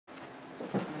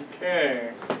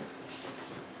Okay.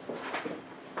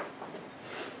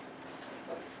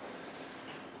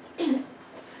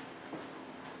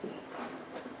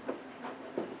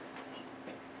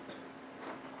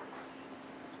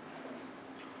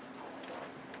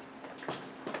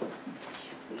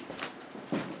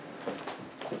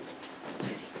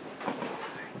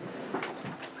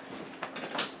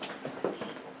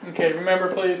 Okay,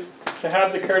 remember please to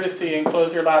have the courtesy and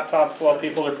close your laptops while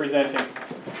people are presenting.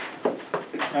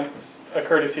 That's a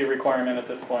courtesy requirement at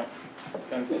this point,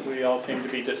 since we all seem to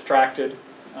be distracted.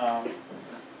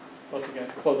 Once again,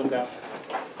 close them down.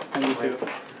 And you too.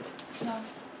 No.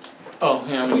 Oh,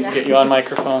 yeah, we need to get you on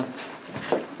microphone. Is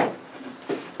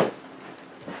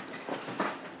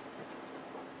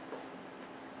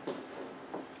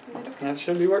it okay? That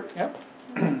should be working, yep.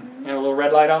 You have a little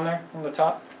red light on there, on the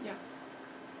top? Yeah.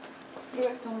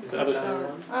 Is the other side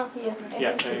on? Oh, yeah.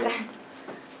 Yeah, there you go.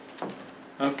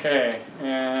 Okay,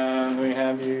 and we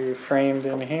have you framed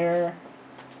in here.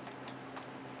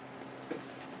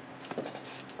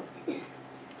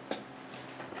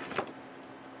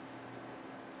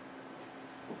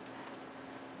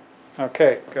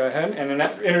 Okay, go ahead and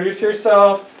introduce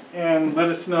yourself and let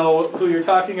us know who you're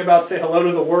talking about. Say hello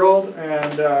to the world,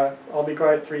 and I'll be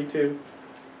quiet. 3, 2.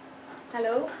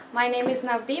 Hello, my name is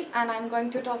Navdeep and I'm going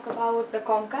to talk about the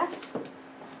Comcast.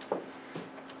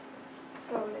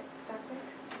 So let's start with.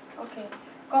 Okay,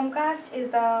 Comcast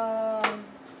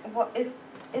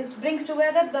is brings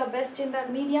together the best in the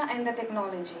media and the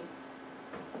technology,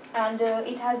 and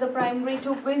it has the primary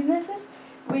two businesses,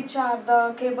 which are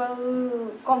the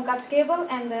cable, Comcast Cable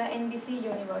and the NBC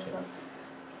Universal.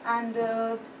 And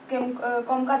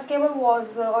Comcast Cable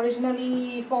was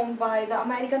originally formed by the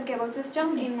American cable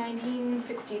system in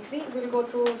 1963. We'll go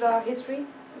through the history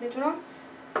later on.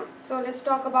 So let's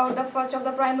talk about the first of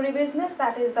the primary business,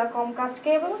 that is the Comcast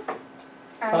Cable.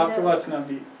 And, Talk to us,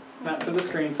 Navdeep. Not to the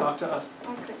screen, talk to us.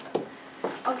 Okay.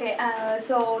 Okay,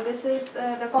 so this is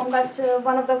the Comcast,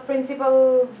 one of the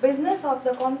principal business of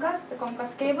the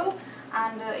Comcast Cable,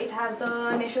 and it has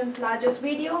the nation's largest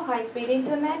video, high-speed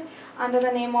internet under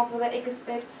the name of the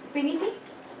Xfinity,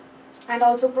 and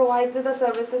also provides the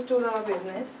services to the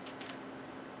business.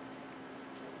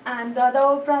 And the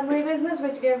other primary business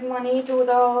which gave money to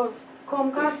the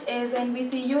Comcast is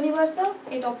NBC Universal.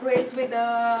 It operates with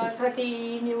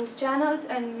 30 news channels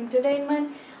and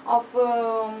entertainment of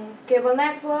cable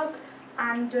network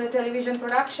and television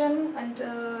production and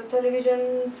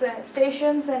television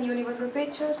stations and Universal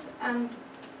Pictures, and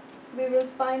we will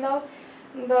find out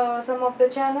some of the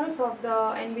channels of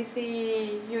the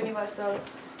NBC Universal,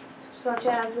 such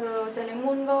as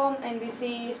Telemundo,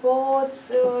 NBC Sports,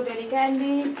 Daily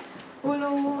Candy,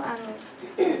 Hulu,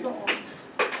 and so on.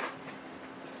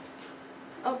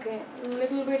 Okay, a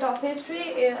little bit of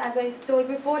history. As I told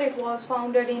before, it was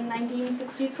founded in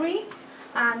 1963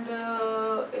 and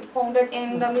founded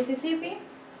in the Mississippi.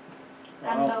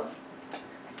 Wow.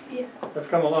 And yeah. We've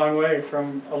come a long way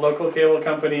from a local cable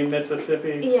company in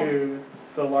Mississippi to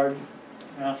the large.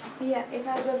 Yeah. Yeah, it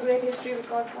has a great history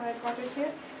because I got it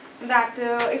here. That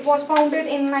it was founded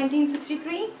in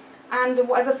 1963 and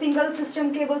was a single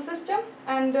system cable system,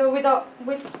 and with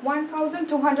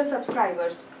 1,200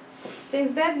 subscribers.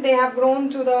 Since then, they have grown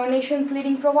to the nation's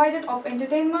leading provider of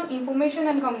entertainment, information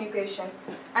and communication.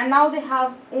 And now they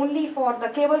have, only for the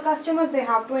cable customers, they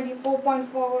have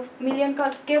 24.4 million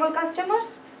cable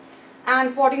customers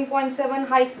and 14.7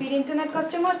 high-speed internet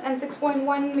customers and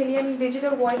 6.1 million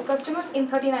digital voice customers in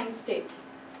 39 states.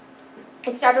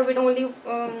 It started with only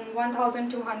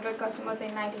 1,200 customers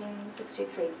in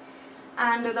 1963.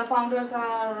 And the founders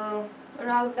are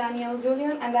Ralph, Daniel,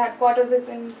 Julian, and the headquarters is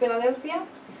in Philadelphia.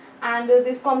 And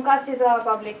this Comcast is a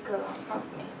public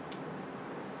company.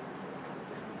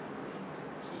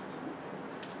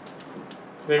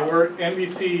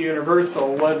 NBC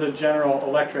Universal was a General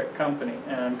Electric company,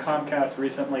 and Comcast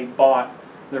recently bought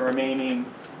the remaining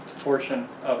portion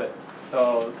of it.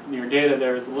 So your data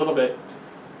there is a little bit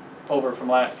over from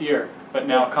last year, but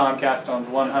now Comcast owns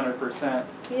 100%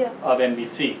 of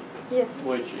NBC. Yes.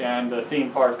 And the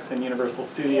theme parks and Universal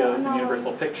Studios and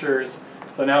Universal Pictures.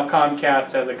 So now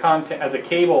Comcast, as a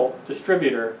cable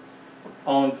distributor,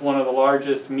 owns one of the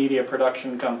largest media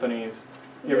production companies.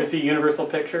 You ever see Universal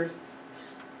Pictures?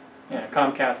 Yeah,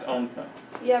 Comcast owns them.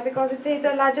 Yeah, because it's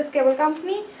the largest cable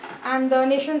company and the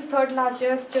nation's third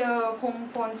largest home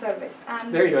phone service.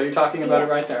 And there you go. You're talking about it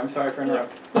right there. I'm sorry for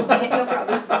interrupting. Okay, no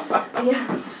problem.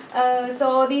 Yeah.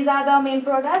 So these are the main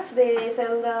products. They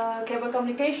sell the cable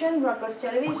communication, broadcast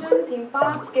television, theme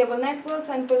parks, cable networks,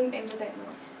 and film entertainment.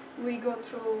 We go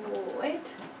through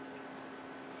it.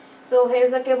 So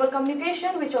here's the cable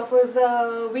communication, which offers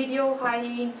the video,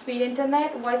 high-speed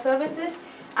internet, voice services,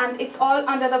 and it's all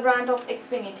under the brand of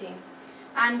Xfinity.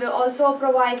 And also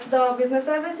provides the business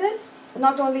services,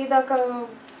 not only the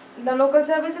local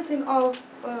services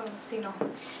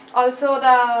also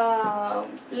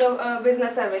the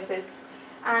business services,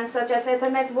 and such as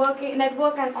Ethernet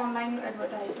network and online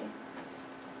advertising.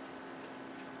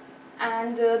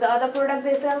 And the other product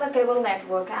they sell, the cable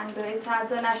network, and it has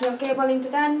the national cable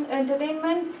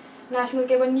entertainment, national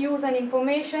cable news and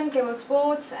information, cable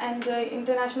sports, and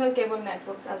international cable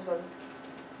networks as well.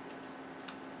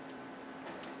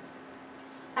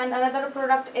 And another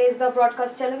product is the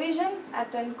broadcast television,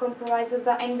 and comprises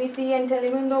the NBC and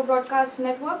Telemundo broadcast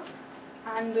networks,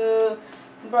 and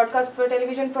broadcast for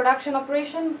television production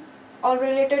operation, all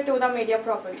related to the media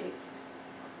properties.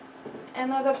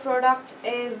 Another product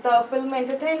is the film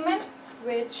entertainment,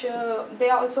 which they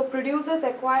also produces,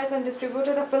 acquires and distributes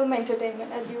the film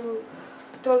entertainment, as you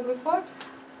told before,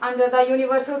 under the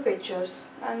Universal Pictures,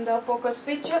 and the focus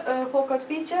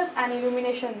features and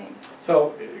illumination name.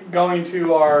 So going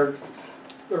to our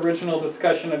original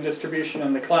discussion of distribution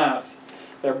in the class,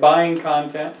 they're buying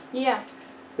content, Yeah.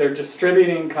 they're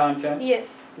distributing content,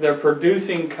 Yes. they're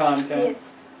producing content. Yes.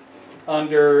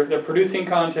 They're producing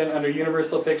content under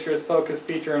Universal Pictures, focus,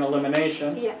 feature, and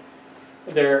elimination. Yeah.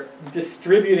 They're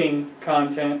distributing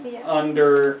content Yeah.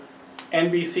 under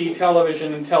NBC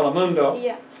Television and Telemundo,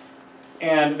 Yeah.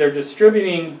 and they're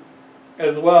distributing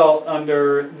as well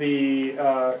under the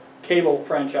cable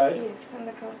franchise. Yes. And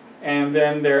the code. And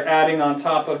then they're adding on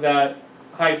top of that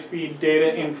high-speed data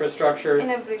Yeah. infrastructure,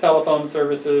 And everything. telephone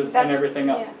services, and everything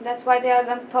else. Yeah. That's why they are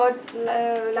the third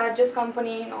largest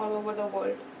company in all over the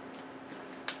world.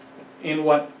 In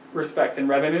what respect? In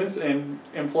revenues? In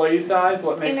employee size?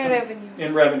 What makes In them? revenues.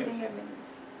 In revenues. In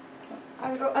revenues.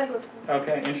 I'll go through.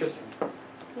 Okay, interesting.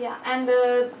 Yeah, and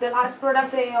the last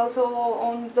product, they also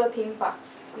own the theme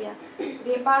parks. Yeah,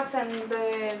 theme parks and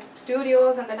the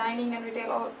studios and the dining and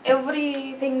retail,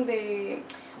 everything.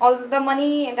 All the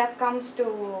money that comes to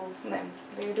them,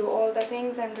 they do all the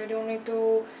things, and they don't need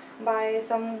to buy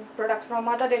some products from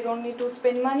other. They don't need to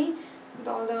spend money.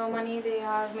 All the money they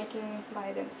are making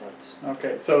by themselves.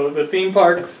 Okay, so the theme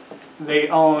parks, they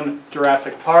own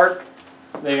Jurassic Park,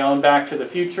 they own Back to the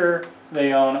Future,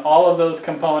 they own all of those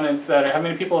components that are, how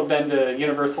many people have been to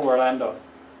Universal Orlando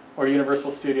or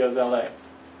Universal Studios LA?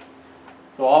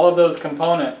 So all of those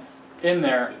components in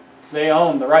there, they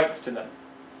own the rights to them.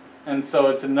 And so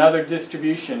it's another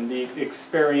distribution, the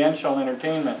experiential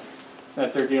entertainment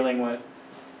that they're dealing with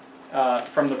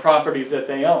from the properties that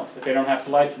they own, that they don't have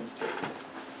to license to.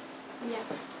 Yeah.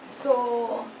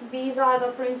 So these are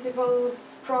the principal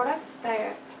products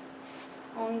there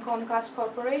on Comcast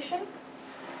Corporation.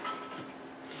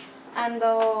 And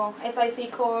the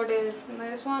SIC code is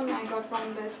this one I got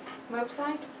from this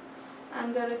website.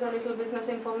 And there is a little business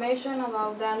information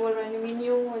about the annual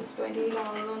revenue. It's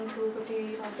 20,000 to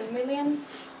 50,000 million.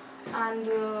 And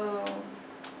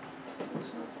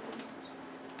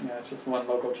Yeah, it's just one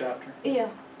local chapter. yeah.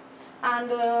 And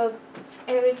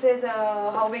here it says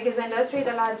how big is the industry,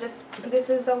 the largest. This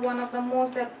is the one of the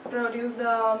most that produce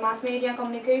the mass media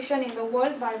communication in the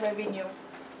world by revenue.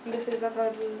 This is the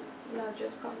third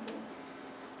largest company.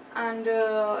 And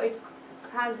it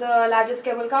has the largest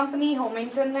cable company, home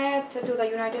internet to the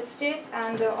United States,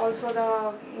 and also the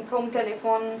home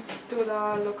telephone to the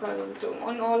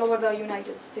local, all over the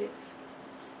United States.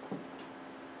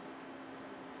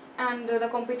 And the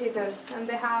competitors, and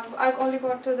they have, I only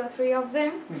got to the three of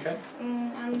them. Okay.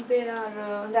 And they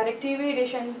are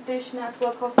DirecTV, Dish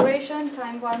Network Corporation,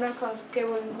 Time Warner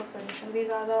Cable Corporation. These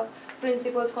are the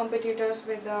principal competitors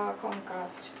with the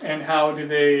Comcast. And how do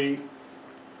they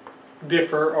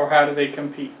differ, or how do they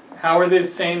compete? How are they the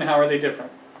same, how are they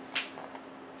different?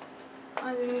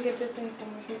 I didn't get this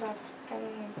information, but can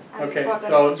add it Okay, for the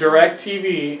so next one.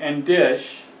 DirecTV and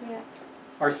Dish Yeah.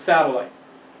 are satellite.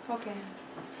 Okay.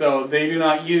 So they do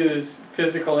not use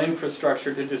physical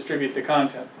infrastructure to distribute the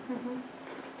content. Mm-hmm.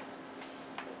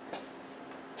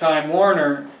 Time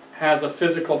Warner has a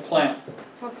physical plant,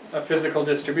 Okay. a physical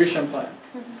distribution plant.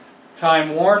 Mm-hmm.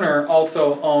 Time Warner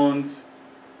also owns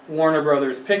Warner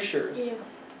Brothers Pictures, Yes.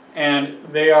 and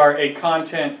they are a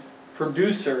content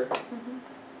producer Mm-hmm.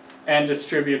 and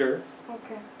distributor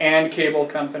Okay. and cable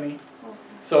company. Okay.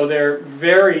 So they're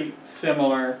very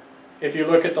similar. If you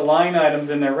look at the line items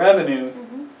in their revenue, Mm-hmm.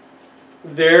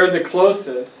 they're the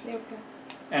closest. Okay.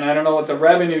 And I don't know what the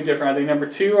revenue difference, are they number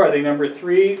 2, are they number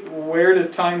 3? Where does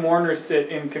Time Warner sit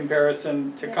in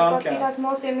comparison to Yeah, because it Comcast? is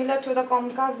more similar to the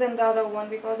Comcast than the other one,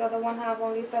 because the other one have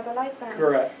only satellites, and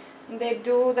Correct. They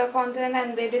do the content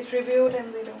and they distribute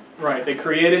and they do. Right, they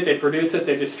create it, they produce it,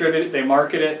 they distribute it, they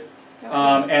market it,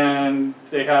 Okay. and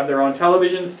they have their own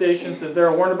television stations. Is there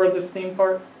a Warner Brothers theme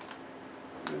park?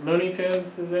 Looney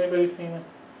Tunes, has anybody seen it?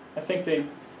 I think they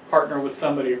partner with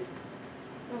somebody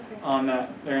Okay. on that.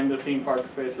 They're in the theme park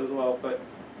space as well, but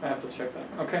I have to check that.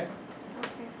 Okay.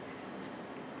 Okay.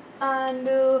 And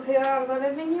here are the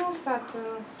revenues that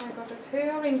I got it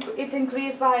here. It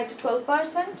increased by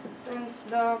 12% since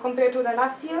compared to the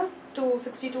last year to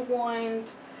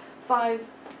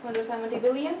 62.570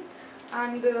 billion,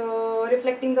 and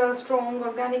reflecting the strong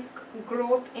organic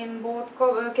growth in both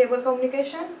cable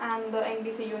communication and the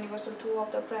NBC Universal, two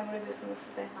of the primary business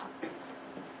they have.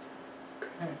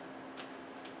 Okay.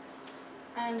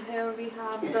 And here we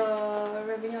have the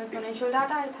revenue and financial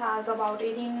data. It has about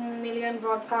 18 million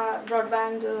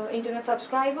broadband internet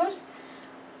subscribers,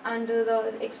 and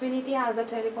the Xfinity has a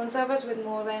telephone service with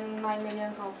more than 9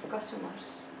 million of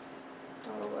customers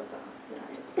all over the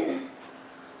United States.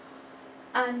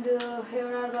 And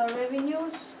here are the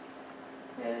revenues.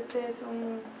 Here it says you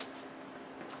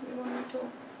want me to.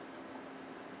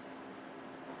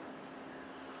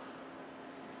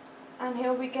 And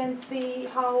here we can see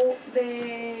how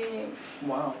they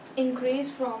Wow.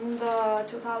 increased from the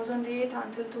 2008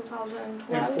 until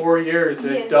 2012. In 4 years,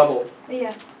 they Yes. doubled.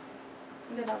 Yeah,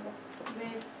 they double.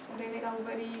 They did a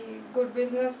very good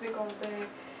business because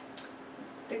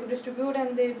they could distribute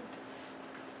and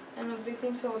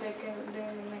everything, so they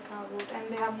make a good, and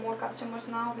they have more customers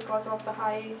now because of the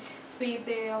high speed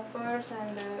they offers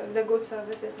and the good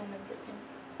services and everything.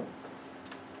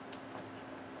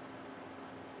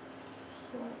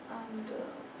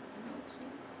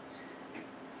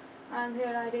 And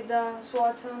here I did the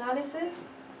SWOT analysis.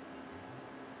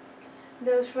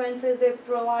 The strengths is they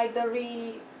provide the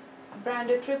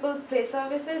rebranded triple play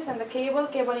services and the cable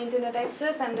internet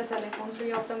access and the telephone.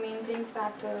 Three of the main things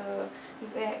that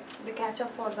they catch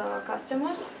up for the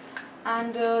customers.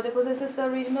 And they possesses the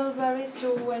regional barriers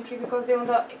to entry because they own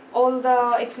all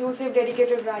the exclusive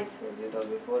dedicated rights, as you told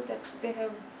before, that they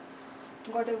have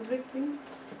got everything.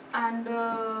 And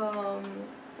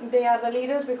they are the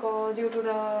leaders because due to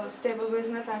the stable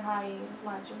business and high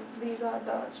margins. These are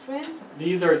the strengths.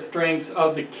 These are strengths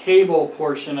of the cable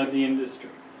portion of the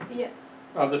industry, Yeah.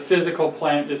 of the physical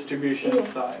plant distribution Yeah.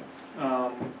 side.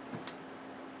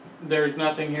 There's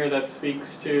nothing here that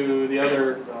speaks to the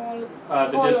other,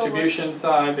 the all distribution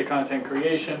side, the content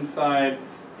creation side,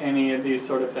 any of these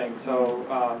sort of things. So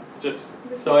just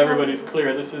This so is everybody's how-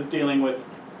 clear, this is dealing with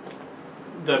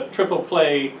the triple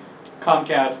play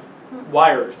Comcast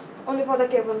wires. Only for the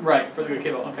cable. Right, for the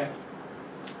cable, okay.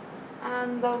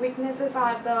 And the weaknesses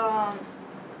are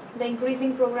the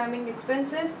increasing programming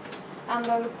expenses, and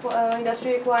the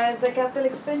industry requires the capital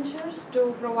expenditures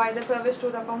to provide the service to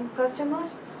the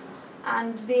customers.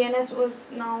 And DNS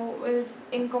is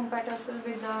incompatible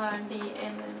with the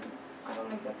DNN. I don't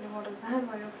know exactly what is that,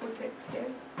 why you put it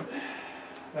here.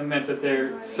 That meant that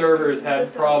their servers had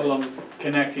problems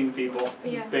connecting people,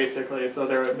 Yeah. basically. So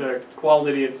their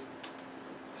quality of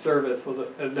service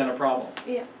has been a problem.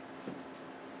 Yeah.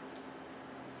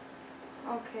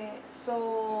 Okay,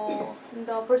 so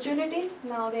the opportunities,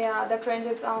 now the trend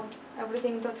is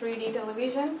everything to 3D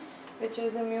television, which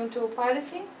is immune to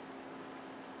piracy,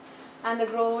 and the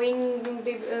growing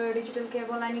digital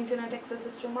cable and internet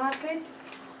access to market,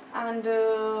 and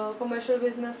commercial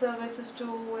business services to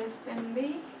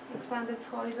SMB expand its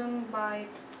horizon by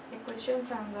acquisitions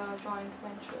and joint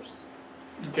ventures.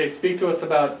 Okay, speak to us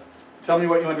tell me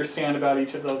what you understand about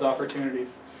each of those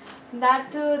opportunities.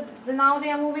 That now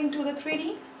they are moving to the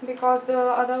 3D because the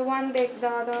other one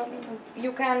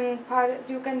you can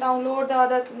download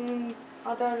the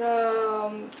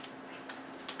other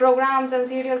programs and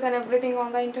serials and everything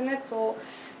on the internet. So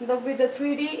with the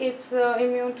 3D, it's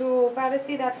immune to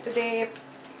piracy, that they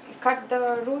cut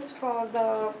the routes for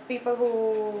the people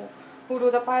who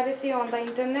do the piracy on the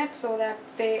internet, so that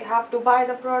they have to buy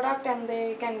the product and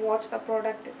they can watch the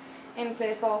product in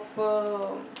place of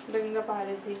doing the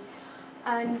piracy.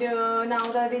 And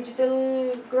now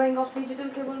the growing of digital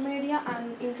cable media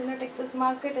and internet access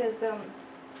market is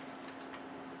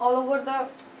all over the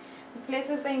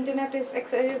places. The internet is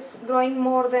growing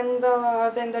more than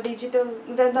the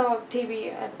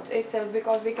TV itself,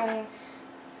 because we can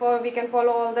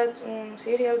follow all the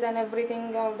serials and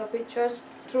everything, all the pictures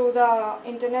through the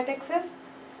internet access.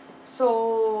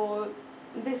 So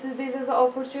this is the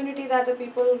opportunity that the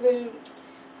people will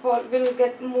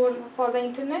get more for the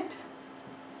internet,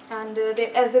 and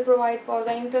as they provide for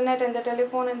the internet and the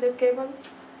telephone and the cable,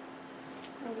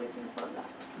 everything for that.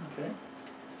 Okay.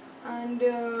 And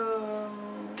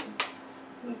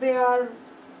they are,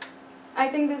 I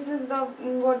think this is the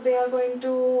what they are going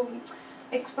to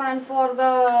expand for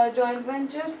the joint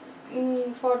ventures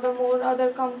for the more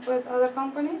other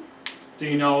companies. Do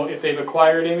you know if they've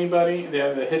acquired anybody? They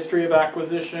have a history of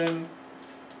acquisition?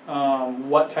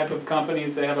 What type of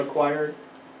companies they have acquired?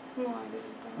 No, I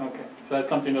didn't think. Okay, so that's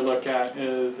something to look at,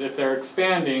 is if they're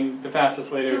expanding, the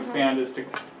fastest way to expand is to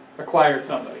acquire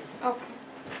somebody. Okay.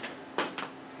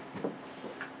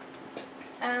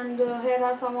 And here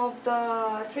are some of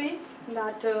the traits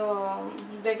that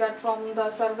they got from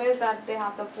the surveys, that they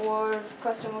have the poor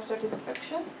customer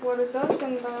satisfaction, poor results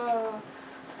in the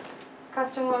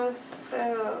customers,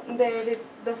 they did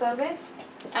the surveys,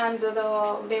 and the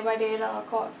day by day the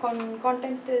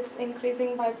content is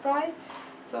increasing by price.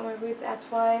 So maybe that's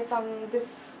why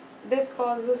this is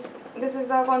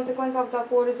the consequence of the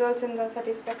poor results in the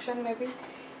satisfaction, maybe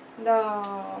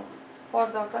for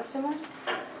the customers.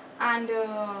 And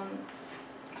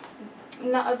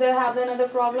now they have another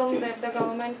problem, that the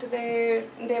government, they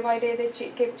day by day they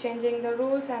keep changing the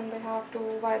rules, and they have to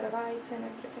buy the rights and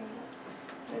everything.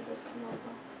 This is some of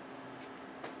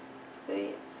the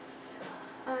rates.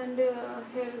 And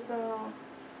here is the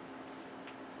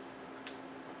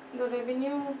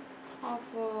revenue of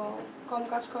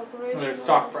Comcast Corporation. Their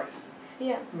stock price.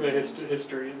 Yeah. The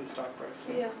history of the stock price.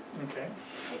 Yeah. Okay.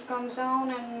 It comes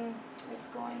down and it's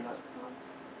going up.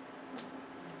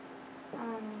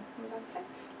 That's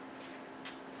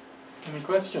it. Any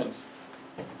questions?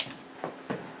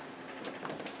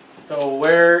 So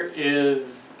where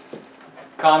is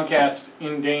Comcast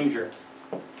in danger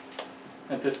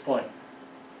at this point?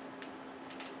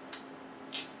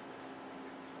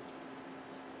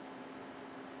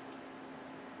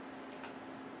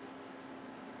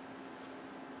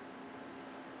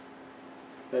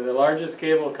 They're the largest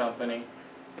cable company,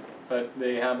 but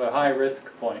they have a high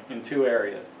risk point in two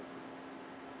areas.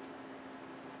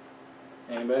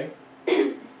 Anybody?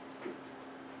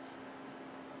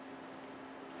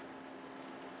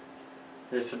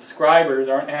 Their subscribers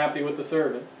aren't happy with the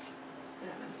service.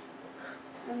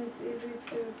 And it's easy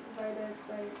to buy that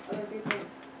by other people,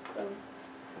 so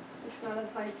it's not as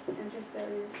high interest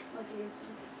barrier like it used to.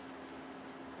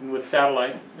 And with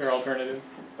satellite, there are alternatives.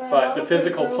 But But the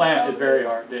physical plant is very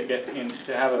hard to get in,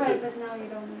 to have a right, physical. but now you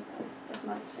don't need that as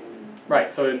much. I mean, Right,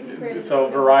 so you can create a so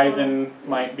business Verizon model.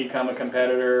 might become a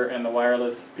competitor, and the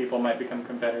wireless people might become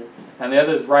competitors. And the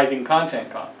other is rising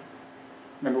content costs.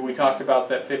 Remember we talked about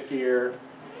that 50-year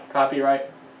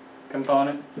copyright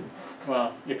component?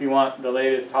 Well, if you want the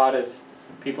latest, hottest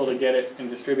people to get it and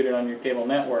distribute it on your cable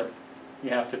network,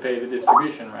 you have to pay the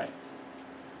distribution rights.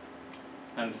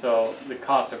 And so the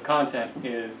cost of content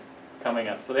is coming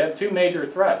up. So they have two major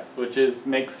threats, which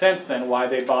makes sense then why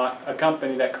they bought a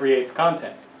company that creates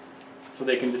content, so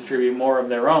they can distribute more of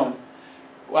their own.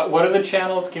 What are the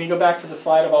channels? Can you go back to the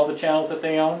slide of all the channels that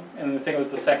they own? And I think it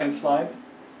was the second slide.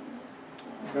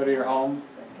 Go to your home.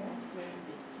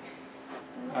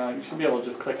 You should be able to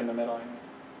just click in the middle.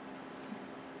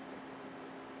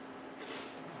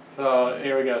 So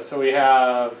here we go. So we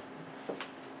have,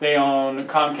 they own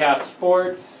Comcast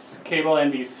Sports, Cable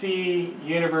NBC,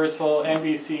 Universal,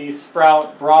 NBC,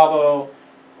 Sprout, Bravo.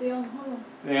 They own Hulu.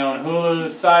 They own Hulu,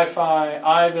 Sci-Fi,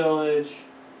 iVillage,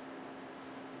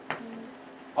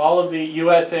 all of the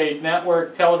USA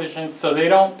Network television. So they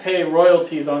don't pay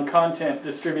royalties on content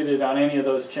distributed on any of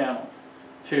those channels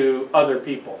to other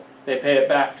people. They pay it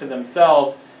back to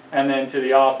themselves and then to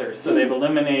the authors. So they've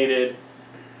eliminated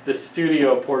the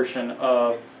studio portion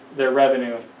of their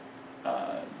revenue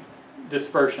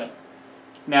dispersion.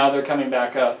 Now they're coming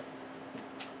back up.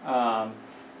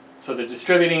 So they're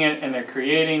distributing it, and they're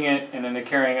creating it, and then they're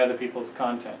carrying other people's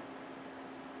content.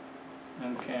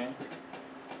 Okay.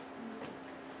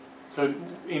 So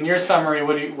in your summary,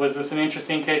 was this an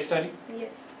interesting case study?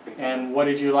 Yes. And what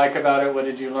did you like about it? What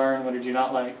did you learn? What did you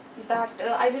not like? That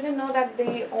I didn't know that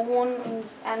they own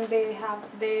and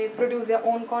they produce their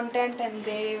own content and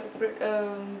they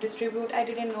distribute. I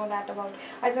didn't know that about.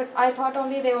 I thought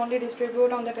only they only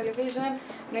distribute on the television,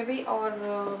 maybe, or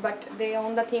but they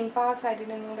own the theme parks. I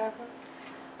didn't know that.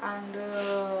 And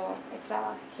it's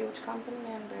a huge company,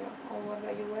 and over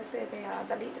the USA they are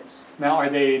the leaders. Now, are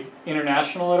they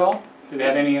international at all? Do they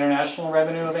have any international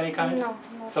revenue of any kind? No.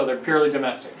 So they're purely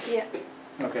domestic? Yeah.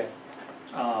 Okay.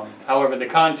 However, the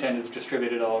content is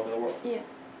distributed all over the world? Yeah.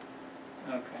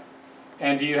 Okay.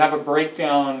 And do you have a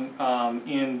breakdown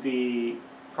in the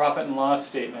profit and loss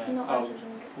statement No, I of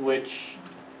didn't.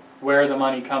 where the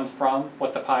money comes from,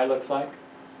 what the pie looks like?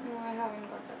 No, I haven't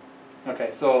got that.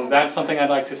 Okay, so that's something I'd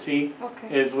like to see,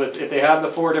 Okay. is with, if they have the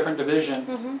 4 different divisions,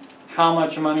 Mm-hmm. how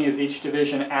much money is each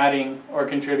division adding or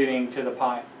contributing to the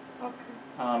pie? Okay.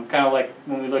 Kind of like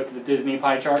when we looked at the Disney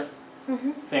pie chart,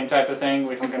 Mm-hmm. same type of thing.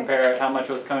 We can Okay. compare it, how much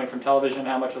was coming from television,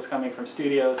 how much was coming from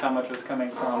studios, how much was coming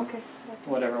from Okay.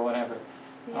 whatever.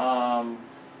 Yeah.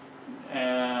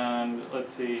 And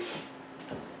let's see.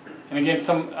 And again,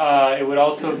 it would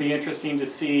also be interesting to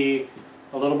see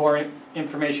a little more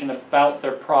information about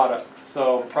their products.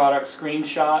 So product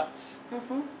screenshots,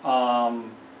 Mm-hmm.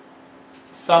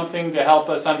 something to help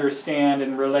us understand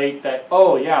and relate that,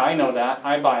 oh yeah, I know that,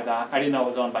 I buy that. I didn't know it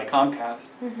was owned by Comcast,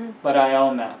 Mm-hmm. but I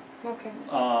own that. Okay.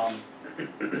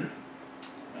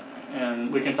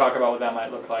 And we can talk about what that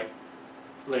might look like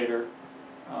later.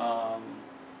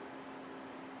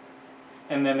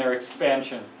 And then their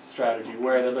expansion strategy,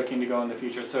 where they're looking to go in the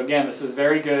future. So again, this is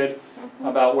very good Mm-hmm.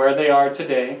 about where they are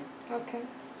today. Okay.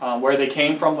 Where they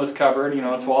came from was covered,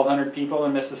 1,200 people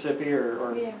in Mississippi,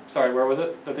 or Yeah. sorry, where was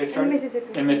it that they In started?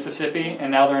 Mississippi. In Mississippi,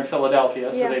 and now they're in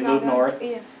Philadelphia, so Yeah, they now moved they're- north.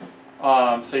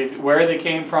 Yeah. So where they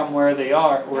came from, where they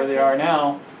are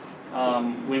now,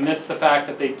 we missed the fact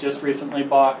that they just recently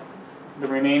bought the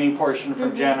remaining portion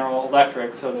from Mhm. General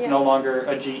Electric, so it's Yeah. no longer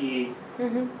a GE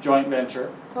Mm-hmm. joint venture.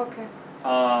 Okay.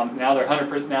 Now they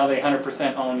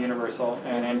 100% own Universal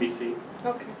and Mhm. NBC.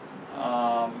 Okay.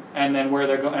 And then where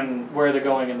they're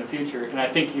going in the future. And I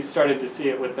think you started to see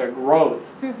it with their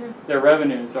growth. Mm-hmm. Their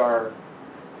revenues are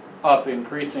up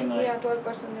increasingly. Yeah,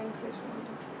 12% increase.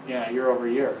 Yeah, year over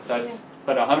year. That's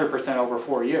but 100% over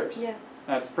 4 years. Yeah.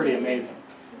 That's pretty Yeah, yeah. amazing.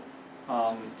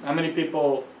 How many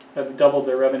people have doubled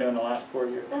their revenue in the last 4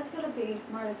 years? That's gotta be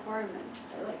smart acquirement,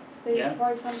 like, they Yeah.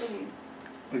 acquire companies,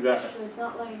 Exactly. so it's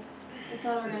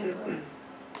not organic growth.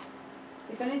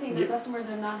 If anything, the Yeah. customers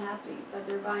are not happy that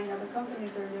they're buying other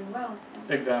companies that are doing well,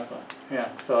 so. Exactly. Yeah.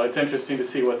 So it's interesting to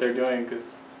see what they're doing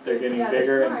because they're getting Yeah, they're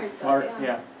bigger smart, and so, smart.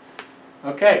 yeah. Yeah.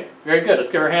 Okay. Very good. Let's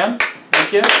give her a hand.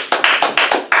 Thank you.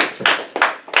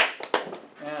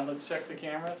 And let's check the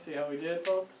camera. See how we did,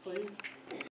 folks, please.